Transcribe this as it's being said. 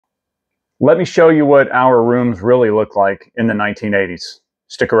Let me show you what our rooms really looked like in the 1980s.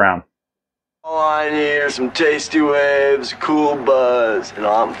 Stick around. All I need are some tasty waves, cool buzz, and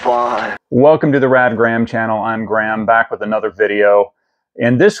I'm fine. Welcome to the Rad Graham channel. I'm Graham, back with another video.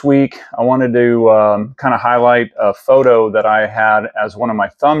 And this week, I wanted to kind of highlight a photo that I had as one of my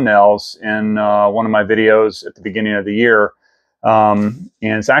thumbnails in one of my videos at the beginning of the year. And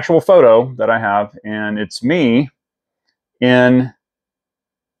it's an actual photo that I have, and it's me in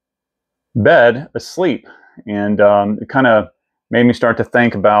bed asleep. And it kind of made me start to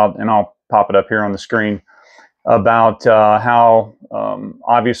think about, and I'll pop it up here on the screen, about how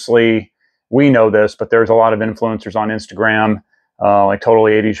obviously we know this, but there's a lot of influencers on Instagram, like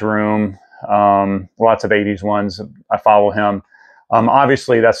Totally 80s Room, lots of 80s ones. I follow him.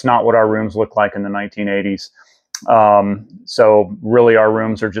 Obviously, that's not what our rooms look like in the 1980s. So really, our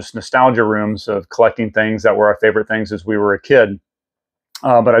rooms are just nostalgia rooms of collecting things that were our favorite things as we were a kid.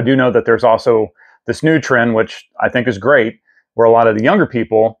 But I do know that there's also this new trend, which I think is great, where a lot of the younger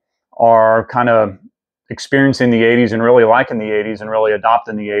people are kind of experiencing the 80s and really liking the 80s and really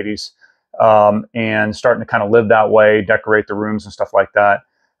adopting the 80s, and starting to kind of live that way, decorate the rooms and stuff like that.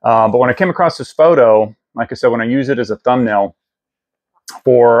 But when I came across this photo, like I said, when I use it as a thumbnail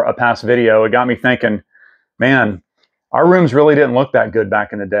for a past video, it got me thinking, man, our rooms really didn't look that good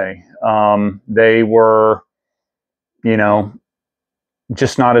back in the day. They were, you know,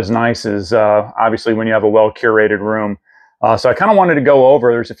 just not as nice as obviously when you have a well-curated room. So I kind of wanted to go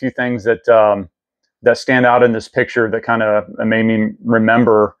over, there's a few things that that stand out in this picture that kind of made me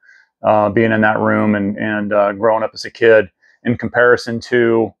remember being in that room and growing up as a kid, in comparison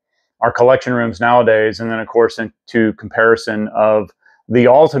to our collection rooms nowadays. And then of course into comparison of the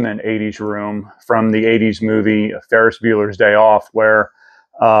ultimate 80s room from the 80s movie Ferris Bueller's Day Off, where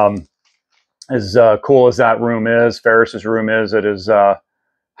as cool as that room is, Ferris's room is, it is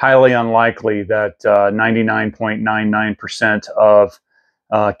highly unlikely that 99.99% of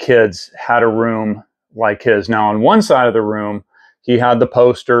kids had a room like his. Now, on one side of the room, he had the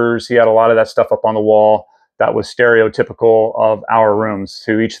posters, he had a lot of that stuff up on the wall that was stereotypical of our rooms.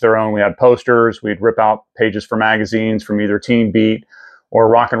 To each their own. We had posters, we'd rip out pages for magazines from either Teen Beat or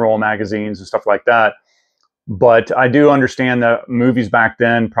rock and roll magazines and stuff like that. But I do understand that movies back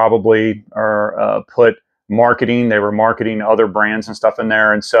then probably put marketing, they were marketing other brands and stuff in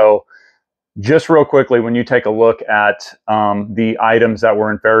there. And so just real quickly, when you take a look at the items that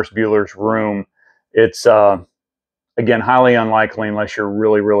were in Ferris Bueller's room, it's, again, highly unlikely unless you're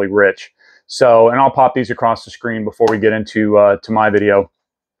really, really rich. So, and I'll pop these across the screen before we get into to my video,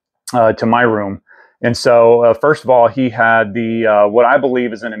 to my room. And so, first of all, he had the what I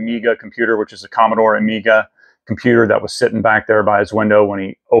believe is an Amiga computer, which is a Commodore Amiga computer that was sitting back there by his window when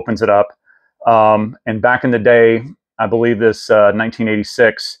he opens it up. And back in the day, I believe this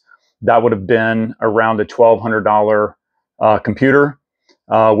 1986, that would have been around a $1,200 computer,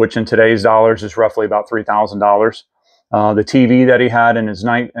 which in today's dollars is roughly about $3,000. The TV that he had in his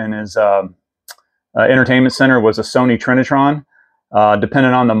entertainment center was a Sony Trinitron.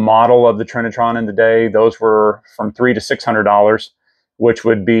 Depending on the model of the Trinitron in the day, those were from $300 to $600, which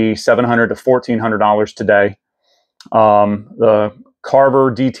would be $700 to $1,400 today. The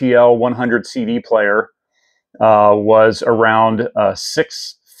Carver DTL 100 CD player was around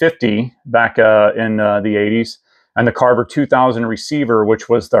 $650 back in the 80s. And the Carver 2000 receiver, which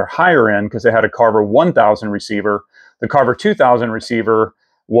was their higher end because they had a Carver 1000 receiver, the Carver 2000 receiver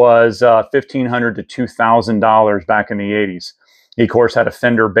was $1,500 to $2,000 back in the 80s. He, of course, had a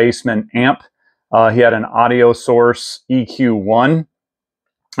Fender Bassman amp. He had an Audio Source EQ1.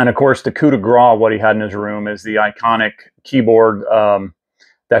 And, of course, the coup de grace, what he had in his room, is the iconic keyboard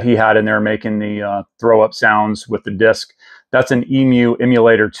that he had in there making the throw-up sounds with the disc. That's an EMU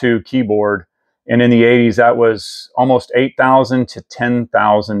Emulator 2 keyboard. And in the 80s, that was almost $8,000 to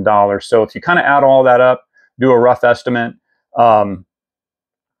 $10,000. So if you kind of add all that up, do a rough estimate,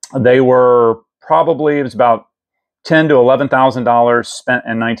 they were probably, it was about $10,000 to $11,000 spent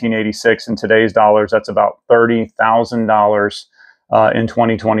in 1986. In today's dollars, that's about $30,000 in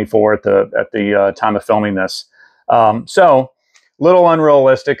 2024 at the time of filming this. So a little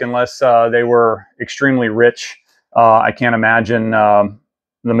unrealistic unless they were extremely rich. I can't imagine the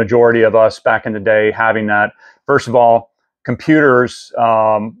majority of us back in the day having that. First of all, computers,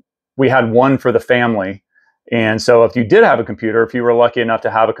 we had one for the family. And so if you did have a computer, if you were lucky enough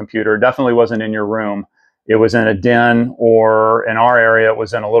to have a computer, it definitely wasn't in your room. It was in a den, or in our area, it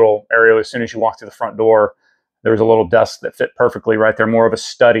was in a little area. As soon as you walked through the front door, there was a little desk that fit perfectly right there, more of a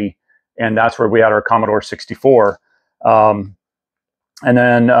study. And that's where we had our Commodore 64. And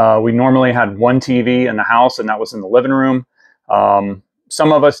then we normally had one TV in the house, and that was in the living room.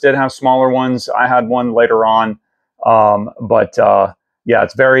 some of us did have smaller ones. I had one later on, but yeah,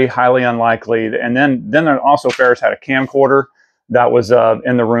 it's very highly unlikely. And then there also Ferris had a camcorder that was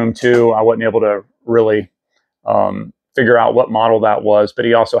in the room too. I wasn't able to really figure out what model that was, but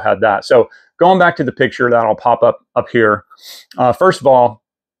he also had that. So going back to the picture that'll pop up here. First of all,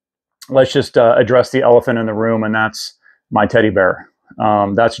 let's just address the elephant in the room, and that's my teddy bear.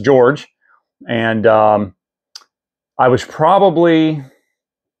 That's George. And I was probably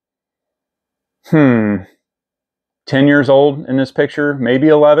 10 years old in this picture, maybe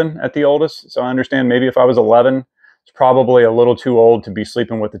 11 at the oldest. So I understand maybe if I was 11, it's probably a little too old to be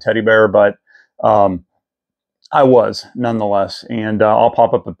sleeping with the teddy bear, but I was nonetheless. And I'll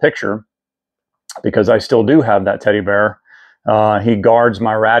pop up a picture because I still do have that teddy bear. He guards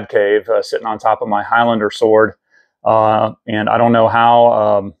my rad cave sitting on top of my Highlander sword. And I don't know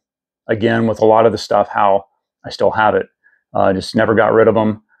how, again, with a lot of the stuff, how I still have it. Just never got rid of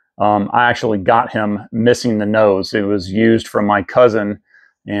him. I actually got him missing the nose. It was used from my cousin,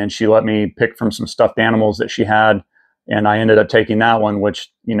 and she let me pick from some stuffed animals that she had. And I ended up taking that one,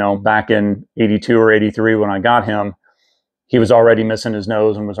 which, you know, back in 82 or 83 when I got him, he was already missing his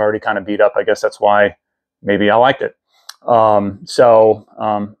nose and was already kind of beat up. I guess that's why maybe I liked it. I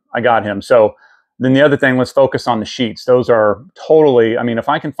got him. So then the other thing, let's focus on the sheets. Those are totally, I mean, if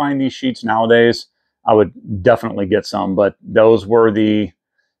I can find these sheets nowadays, I would definitely get some, but those were the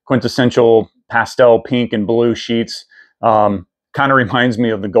quintessential pastel pink and blue sheets. Kind of reminds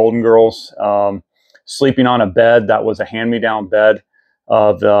me of the Golden Girls, sleeping on a bed that was a hand-me-down bed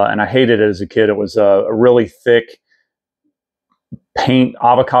and I hated it as a kid. It was a really thick paint,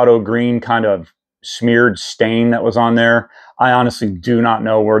 avocado green kind of smeared stain that was on there. I honestly do not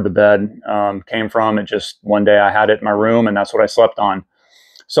know where the bed came from. It just, one day I had it in my room and that's what I slept on.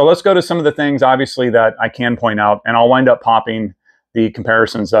 So let's go to some of the things, obviously, that I can point out, and I'll wind up popping the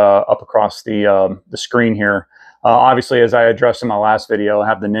comparisons up across the screen here. Obviously, as I addressed in my last video, I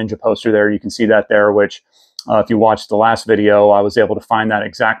have the Ninja poster there. You can see that there, which if you watched the last video, I was able to find that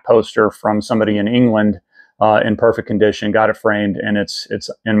exact poster from somebody in England in perfect condition, got it framed, and it's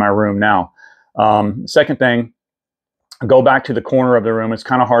in my room now. Second thing, go back to the corner of the room. It's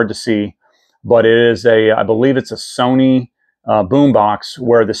kind of hard to see, but it is I believe it's a Sony boombox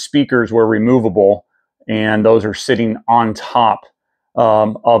where the speakers were removable, and those are sitting on top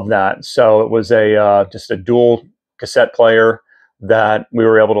of that. So it was just a dual cassette player that we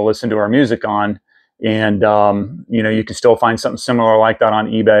were able to listen to our music on. And you know, you can still find something similar like that on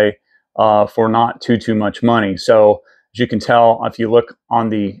eBay for not too much money. So as you can tell, if you look on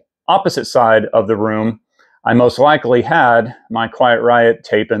the opposite side of the room, I most likely had my Quiet Riot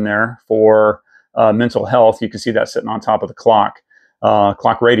tape in there for mental health. You can see that sitting on top of the clock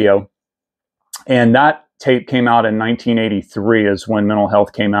radio. And that tape came out in 1983 is when mental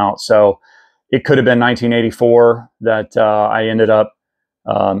health came out. So it could have been 1984 that I ended up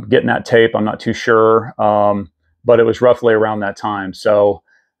getting that tape. I'm not too sure, but it was roughly around that time. So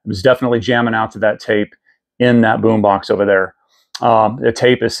it was definitely jamming out to that tape in that boombox over there. The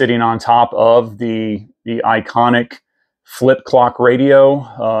tape is sitting on top of the iconic flip clock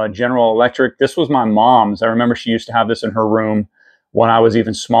radio, General Electric. This was my mom's. I remember she used to have this in her room when I was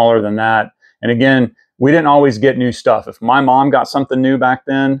even smaller than that. And again, we didn't always get new stuff. If my mom got something new back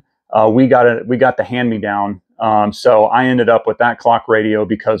then, we got the hand-me-down. So I ended up with that clock radio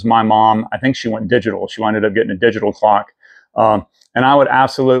because my mom, I think she went digital. She ended up getting a digital clock. And I would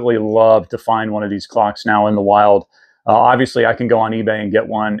absolutely love to find one of these clocks now in the wild. Obviously, I can go on eBay and get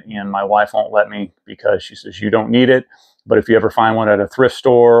one, and my wife won't let me because she says, you don't need it. But if you ever find one at a thrift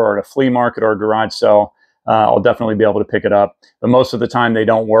store or at a flea market or a garage sale, I'll definitely be able to pick it up. But most of the time they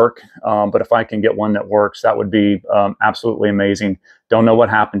don't work. But if I can get one that works, that would be absolutely amazing. Don't know what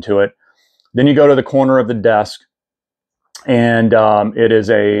happened to it. Then you go to the corner of the desk, and it's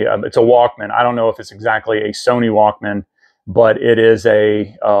a Walkman. I don't know if it's exactly a Sony Walkman, but it is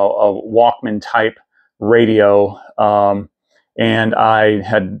a Walkman type radio. And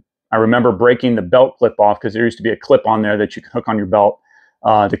I remember breaking the belt clip off because there used to be a clip on there that you can hook on your belt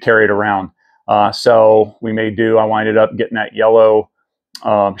to carry it around. So we made do. I winded up getting that yellow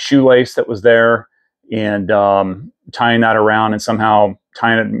shoelace that was there and tying that around and somehow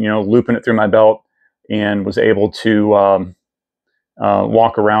tying it, looping it through my belt, and was able to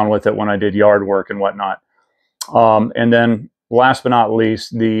walk around with it when I did yard work and whatnot. And then last but not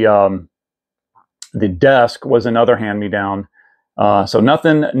least, the desk was another hand-me-down. So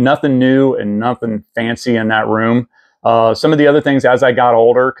nothing new and nothing fancy in that room. Some of the other things as I got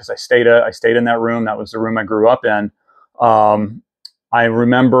older, because I stayed in that room. That was the room I grew up in. I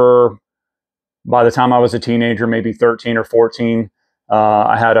remember by the time I was a teenager, maybe 13 or 14,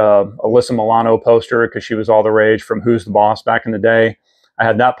 I had a Alyssa Milano poster because she was all the rage from Who's the Boss back in the day. I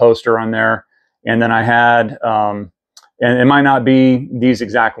had that poster on there. And then I had, and it might not be these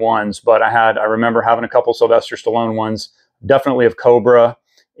exact ones, but I remember having a couple Sylvester Stallone ones, definitely of Cobra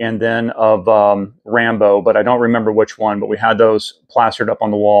and then of Rambo, but I don't remember which one, but we had those plastered up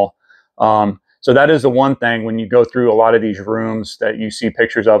on the wall. So that is the one thing when you go through a lot of these rooms that you see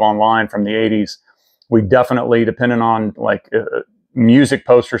pictures of online from the 80s, we definitely, depending on like music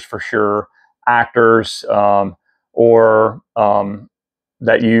posters for sure, actors, or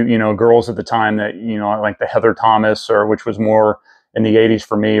that you know, girls at the time that, you know, like the Heather Thomas, or which was more in the 80s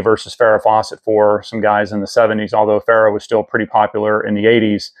for me versus Farrah Fawcett for some guys in the 70s, although Farrah was still pretty popular in the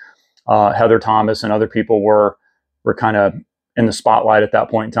 80s. Heather Thomas and other people were kind of in the spotlight at that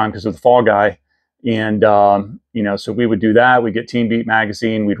point in time because of the Fall Guy. And, you know, so we would do that. We'd get Teen Beat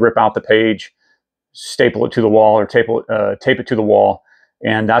magazine, we'd rip out the page, staple it to the wall, or tape it to the wall.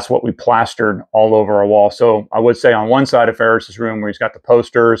 And that's what we plastered all over our wall. So I would say on one side of Ferris's room where he's got the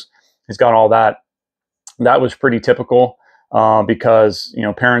posters, he's got all that, that was pretty typical because, you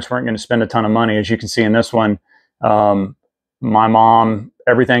know, parents weren't going to spend a ton of money. As you can see in this one, my mom,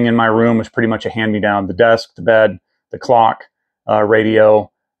 everything in my room was pretty much a hand-me-down. The desk, the bed, the clock,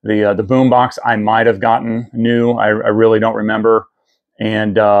 radio, the boom box I might have gotten new. I really don't remember.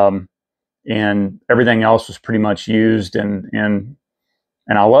 And everything else was pretty much used, and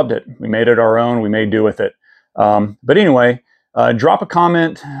I loved it. We made it our own. We made do with it. But anyway, drop a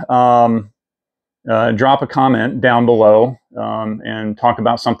comment. Drop a comment down below and talk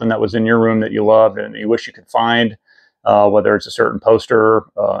about something that was in your room that you loved and you wish you could find, whether it's a certain poster,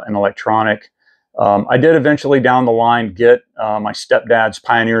 an electronic. I did eventually down the line get my stepdad's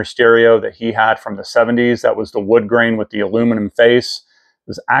Pioneer stereo that he had from the 70s. That was the wood grain with the aluminum face. It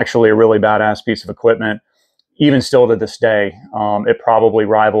was actually a really badass piece of equipment. Even still to this day, it probably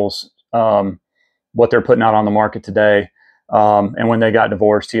rivals what they're putting out on the market today. And when they got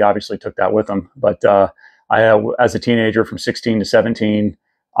divorced, he obviously took that with him. But as a teenager from 16 to 17,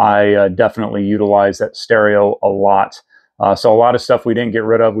 I definitely utilized that stereo a lot. So a lot of stuff we didn't get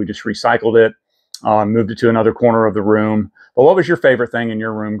rid of. We just recycled it, moved it to another corner of the room. But what was your favorite thing in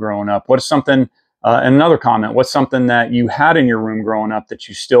your room growing up? What is something, and another comment, what's something that you had in your room growing up that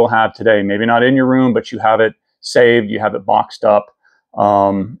you still have today? Maybe not in your room, but you have it saved, you have it boxed up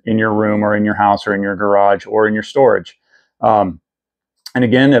in your room or in your house or in your garage or in your storage. And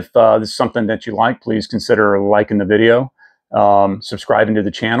again, if this is something that you like, please consider liking the video, subscribing to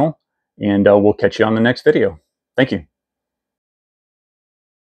the channel, and we'll catch you on the next video. Thank you.